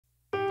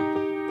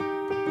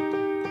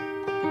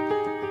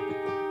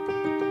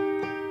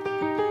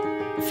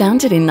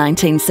Founded in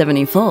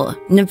 1974,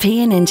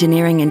 NEPEAN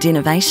Engineering and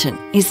Innovation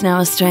is now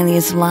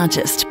Australia's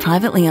largest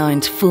privately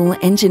owned full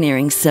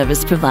engineering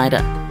service provider.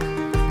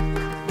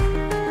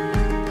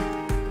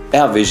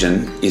 Our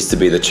vision is to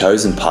be the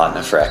chosen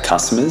partner for our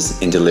customers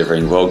in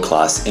delivering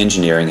world-class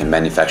engineering and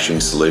manufacturing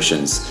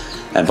solutions.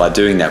 And by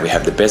doing that, we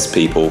have the best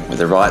people with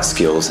the right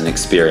skills and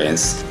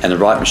experience and the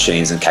right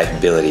machines and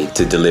capability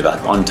to deliver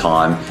on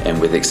time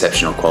and with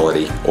exceptional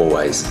quality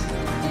always.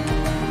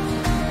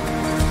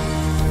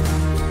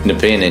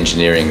 NEPEAN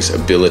Engineering's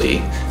ability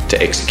to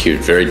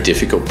execute very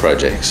difficult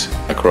projects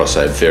across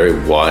a very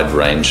wide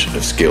range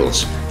of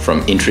skills, from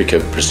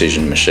intricate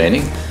precision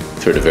machining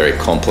through to very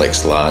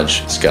complex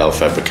large-scale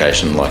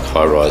fabrication like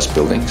high-rise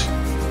buildings,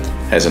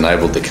 has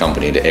enabled the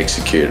company to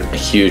execute a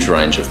huge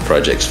range of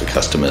projects for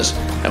customers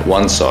at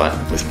one site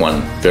with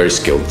one very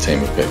skilled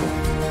team of people.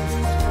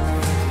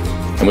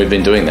 And we've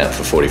been doing that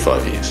for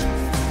 45 years.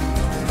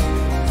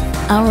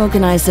 Our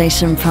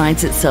organisation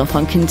prides itself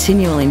on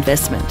continual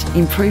investment,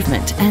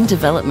 improvement and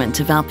development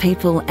of our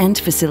people and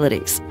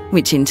facilities,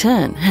 which in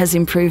turn has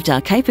improved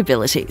our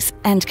capabilities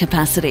and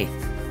capacity.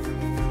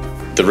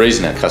 The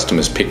reason our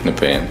customers pick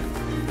NEPEAN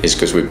is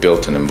because we've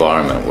built an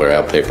environment where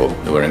our people,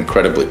 who are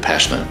incredibly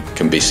passionate,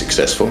 can be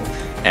successful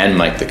and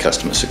make the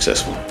customer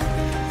successful.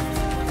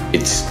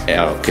 It's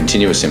our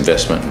continuous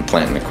investment in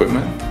plant and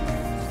equipment,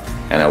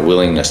 and our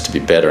willingness to be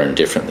better and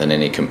different than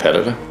any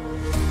competitor,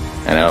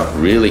 and our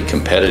really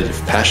competitive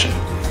passion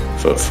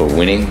for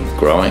winning,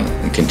 growing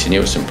and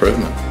continuous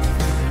improvement.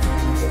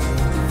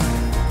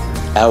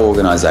 Our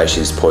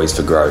organisation is poised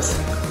for growth.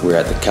 We're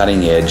at the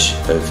cutting edge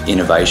of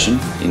innovation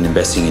in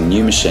investing in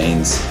new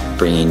machines,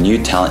 bringing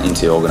new talent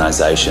into the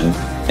organisation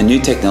and new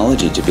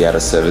technology to be able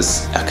to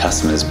service our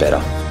customers better.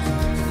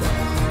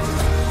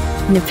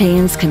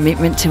 NEPEAN's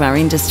commitment to our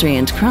industry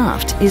and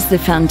craft is the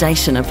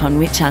foundation upon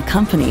which our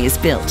company is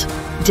built.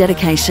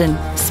 Dedication,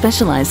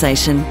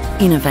 specialisation,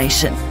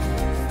 innovation.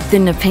 The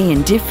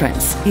NEPEAN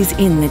difference is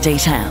in the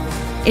detail.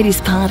 It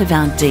is part of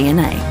our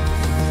DNA.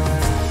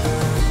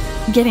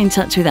 Get in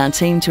touch with our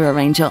team to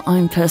arrange your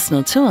own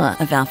personal tour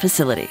of our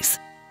facilities.